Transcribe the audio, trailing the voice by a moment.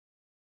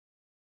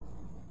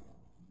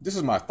This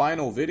is my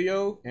final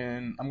video,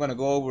 and I'm going to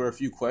go over a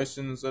few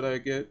questions that I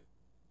get.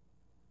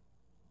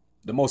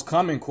 The most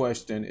common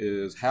question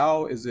is,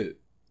 how is it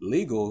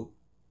legal?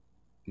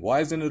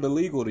 Why isn't it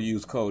illegal to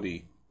use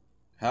Kodi?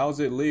 How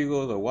is it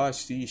legal to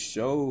watch these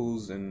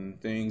shows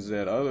and things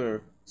that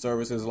other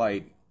services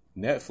like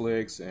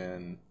Netflix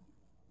and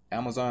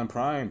Amazon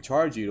Prime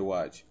charge you to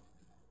watch?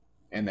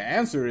 And the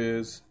answer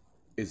is,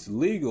 it's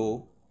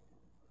legal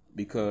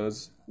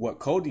because what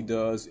Kodi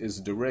does is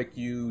direct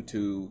you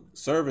to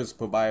service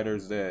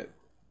providers that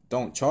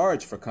don't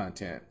charge for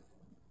content.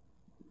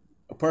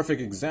 A perfect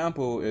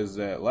example is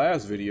that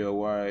last video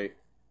where I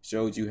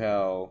showed you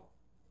how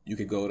you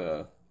could go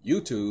to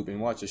YouTube and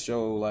watch a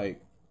show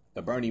like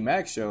the Bernie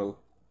Mac show,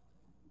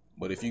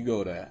 but if you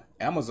go to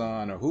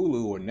Amazon or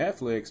Hulu or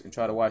Netflix and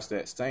try to watch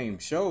that same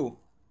show,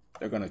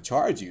 they're going to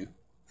charge you.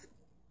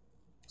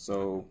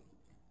 So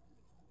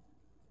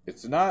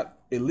it's not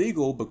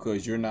illegal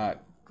because you're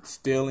not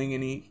stealing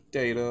any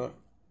data,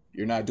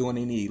 you're not doing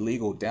any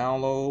illegal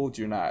downloads,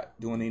 you're not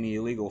doing any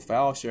illegal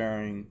file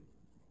sharing,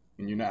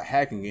 and you're not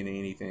hacking into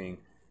anything.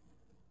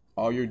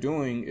 All you're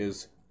doing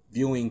is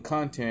viewing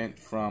content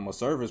from a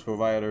service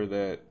provider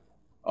that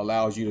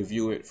allows you to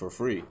view it for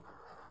free.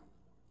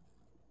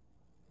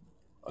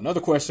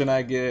 Another question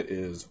I get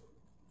is,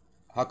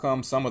 how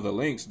come some of the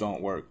links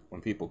don't work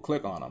when people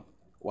click on them?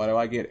 Why do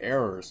I get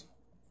errors?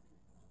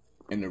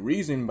 And the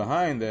reason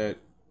behind that,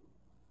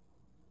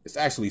 it's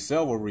actually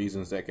several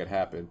reasons that could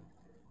happen.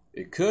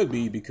 It could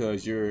be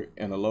because you're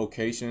in a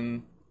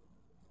location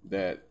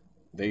that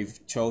they've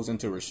chosen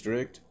to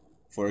restrict.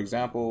 For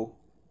example,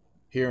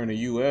 here in the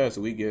US,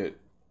 we get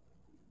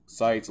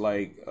sites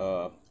like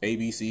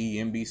ABC,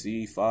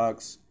 NBC,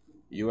 Fox,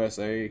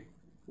 USA,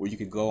 where you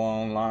could go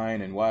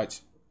online and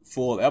watch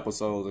full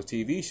episodes of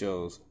TV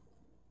shows.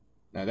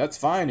 Now that's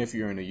fine if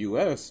you're in the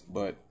US,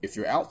 but if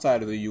you're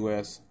outside of the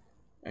US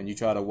and you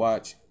try to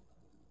watch,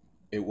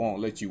 it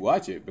won't let you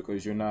watch it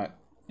because you're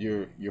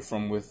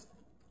from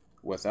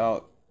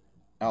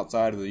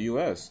outside of the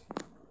US.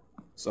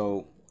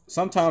 So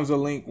sometimes a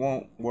link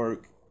won't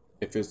work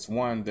if it's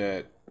one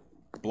that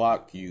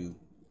block you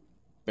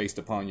based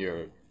upon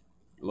your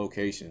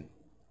location.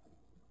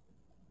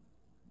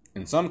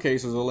 In some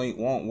cases, a link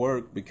won't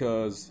work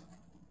because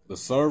the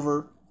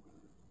server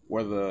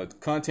where the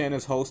content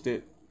is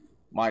hosted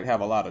might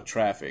have a lot of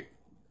traffic.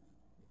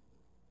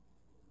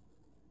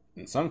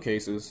 In some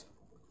cases,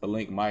 a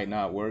link might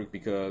not work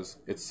because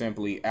it's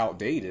simply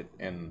outdated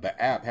and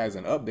the app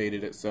hasn't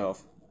updated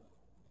itself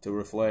to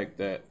reflect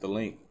that the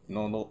link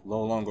no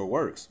longer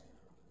works.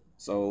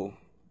 So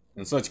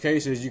in such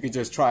cases, you could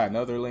just try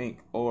another link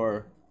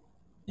or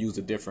use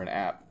a different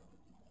app.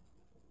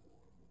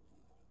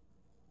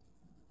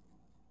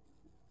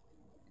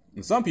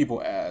 And some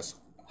people ask,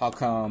 how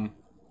come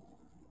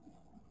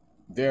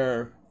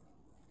their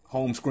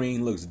home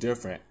screen looks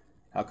different?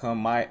 How come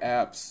my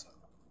apps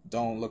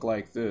don't look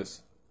like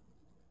this?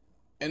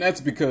 And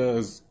that's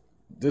because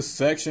this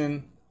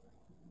section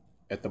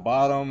at the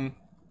bottom,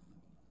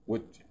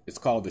 which is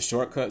called the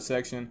shortcut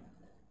section,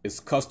 is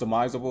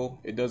customizable.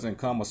 It doesn't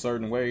come a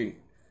certain way.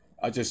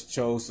 I just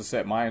chose to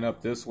set mine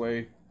up this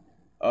way.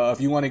 If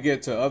you want to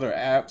get to other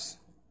apps,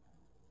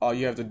 all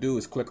you have to do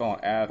is click on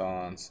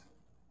add-ons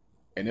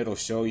and it'll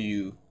show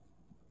you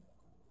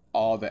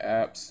all the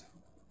apps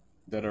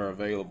that are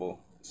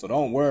available. So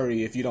don't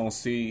worry if you don't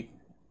see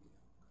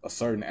a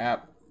certain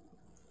app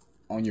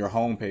on your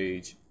home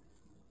page.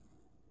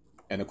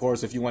 And of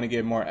course, if you want to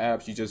get more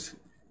apps, you just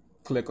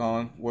click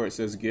on where it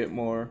says get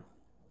more.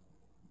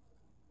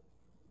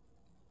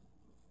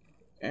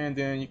 And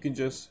then you can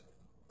just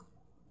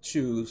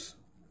choose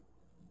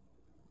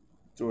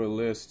through a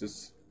list.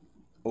 It's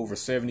over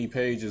 70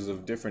 pages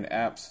of different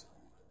apps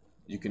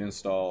you can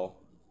install.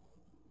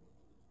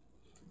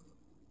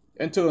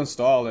 And to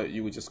install it,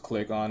 you would just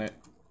click on it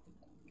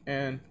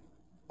and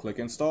click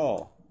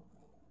install.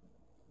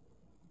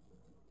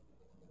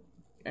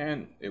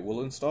 And it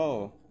will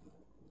install.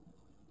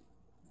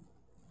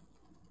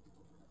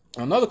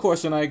 Another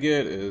question I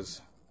get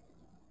is,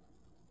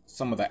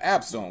 some of the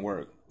apps don't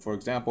work. For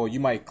example,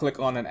 you might click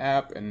on an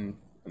app and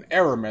an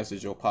error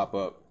message will pop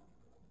up.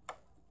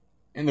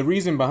 And the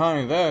reason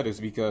behind that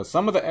is because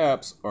some of the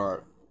apps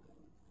are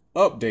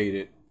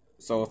updated.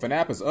 So if an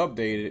app is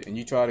updated and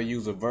you try to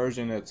use a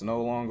version that's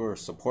no longer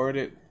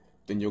supported,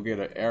 then you'll get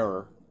an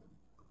error.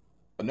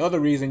 Another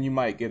reason you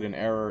might get an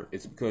error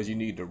is because you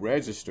need to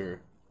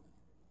register.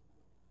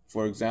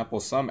 For example,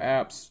 some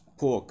apps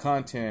pull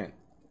content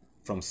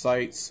from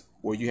sites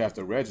where you have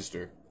to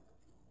register.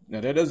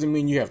 Now that doesn't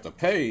mean you have to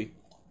pay.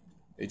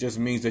 It just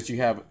means that you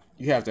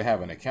have to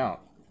have an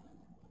account.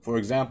 For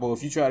example,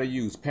 if you try to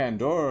use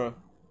Pandora,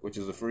 which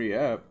is a free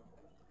app,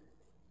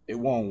 it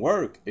won't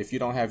work if you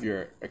don't have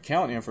your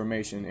account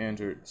information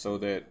entered so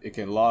that it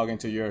can log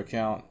into your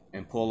account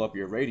and pull up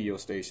your radio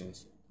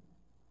stations.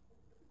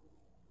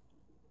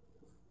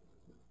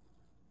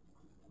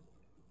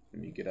 Let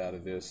me get out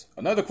of this.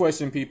 Another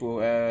question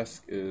people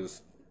ask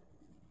is,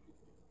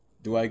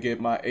 do I get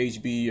my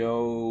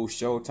HBO,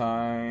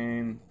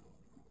 Showtime,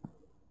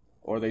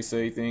 or they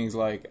say things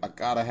like, I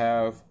gotta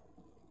have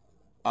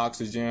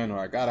Oxygen, or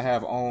I gotta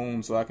have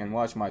OWN so I can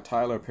watch my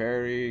Tyler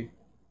Perry.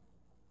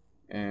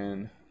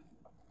 And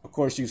of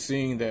course, you've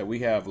seen that we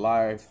have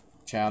live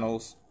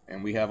channels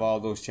and we have all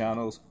those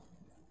channels.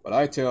 But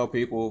I tell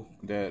people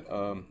that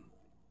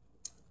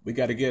we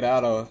got to get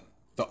out of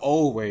the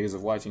old ways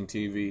of watching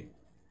TV.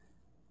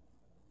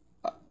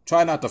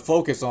 Try not to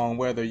focus on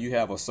whether you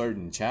have a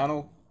certain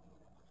channel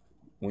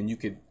when you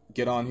could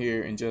get on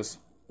here and just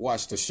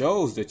watch the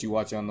shows that you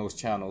watch on those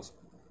channels.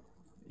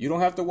 You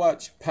don't have to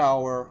watch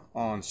Power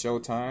on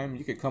Showtime.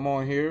 You could come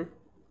on here,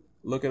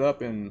 look it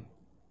up in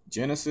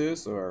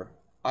Genesis or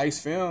Ice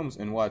Films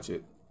and watch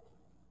it.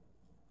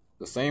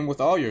 The same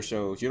with all your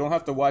shows. You don't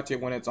have to watch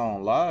it when it's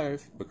on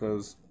live,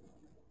 because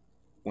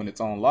when it's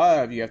on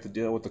live, you have to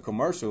deal with the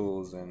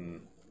commercials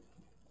and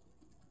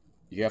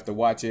you have to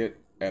watch it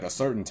at a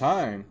certain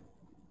time.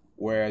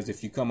 Whereas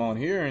if you come on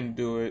here and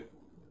do it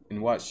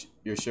and watch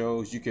your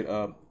shows, you could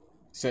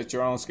set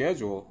your own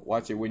schedule,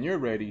 watch it when you're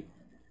ready.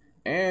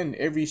 And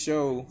every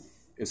show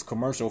is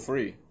commercial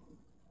free.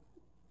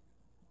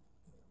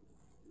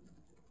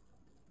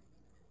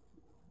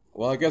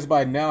 Well, I guess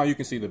by now you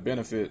can see the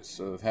benefits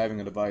of having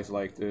a device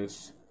like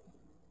this.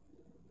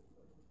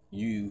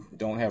 You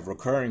don't have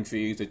recurring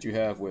fees that you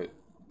have with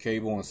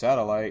cable and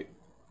satellite.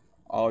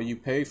 All you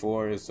pay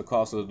for is the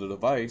cost of the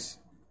device.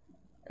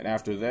 And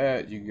after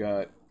that, you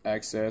got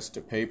access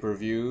to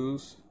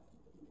pay-per-views,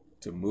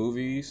 to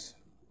movies,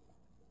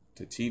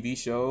 to TV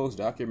shows,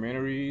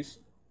 documentaries.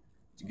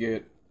 You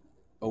get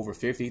over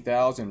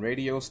 50,000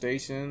 radio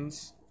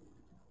stations.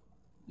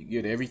 You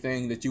get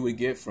everything that you would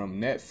get from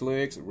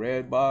Netflix,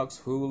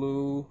 Redbox,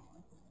 Hulu,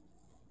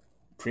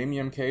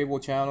 premium cable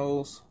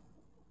channels,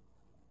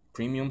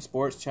 premium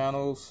sports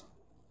channels.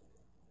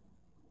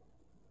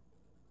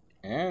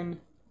 And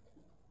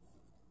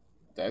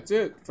that's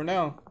it for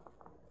now.